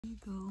Here you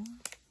go.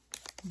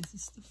 This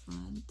is the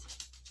front.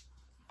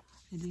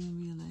 I didn't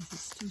realize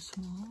it's too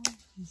small.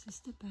 This is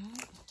the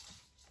back.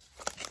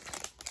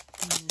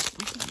 And let's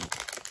open it.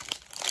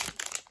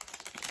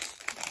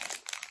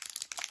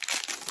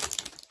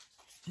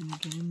 And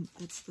again,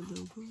 that's the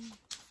logo.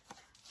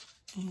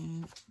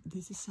 And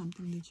this is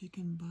something that you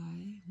can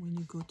buy when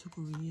you go to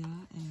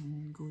Korea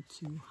and go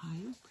to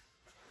HYBE.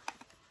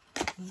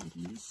 But at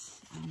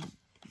least I'm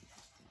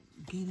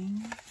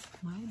getting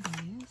my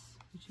bias,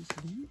 which is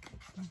link,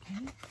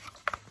 okay?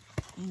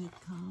 And it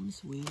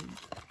comes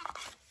with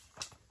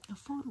a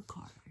photo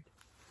card.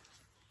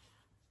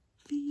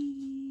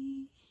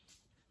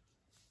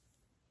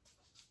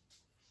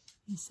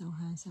 He's so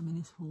handsome and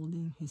he's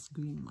holding his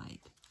green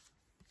mic.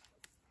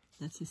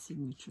 That's his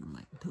signature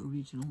mic. The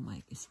original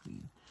mic is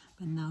green,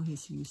 but now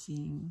he's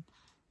using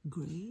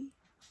gray,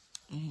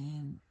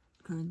 and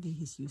currently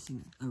he's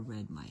using a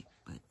red mic,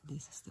 but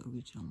this is the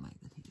original mic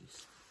that he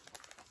used.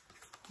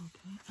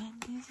 Okay,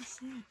 and this is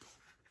it.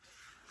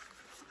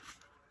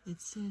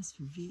 It says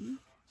V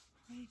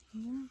right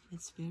here.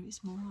 It's very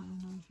small. I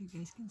don't know if you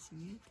guys can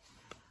see it,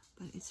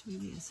 but it's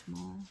really a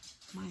small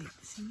mic.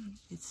 See,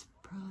 it's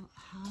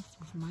half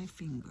of my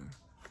finger.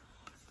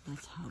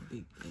 That's how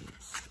big it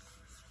is.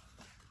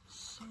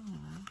 So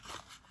I'm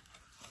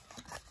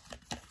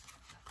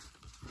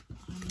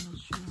not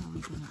sure how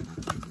we're gonna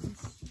open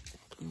this.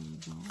 There you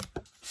go.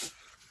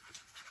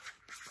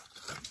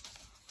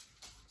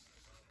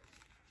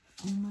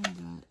 Oh my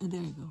god.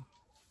 There you go.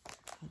 I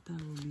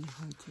thought it would be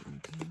hard to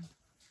open.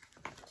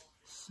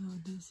 So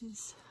this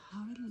is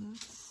how it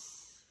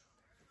looks.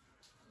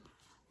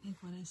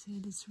 Like what I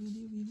said, it's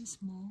really, really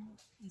small.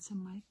 It's a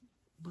mic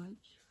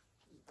budge.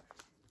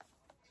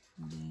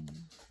 And then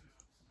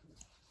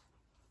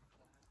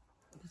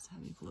that's how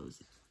you close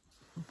it.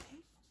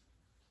 Okay.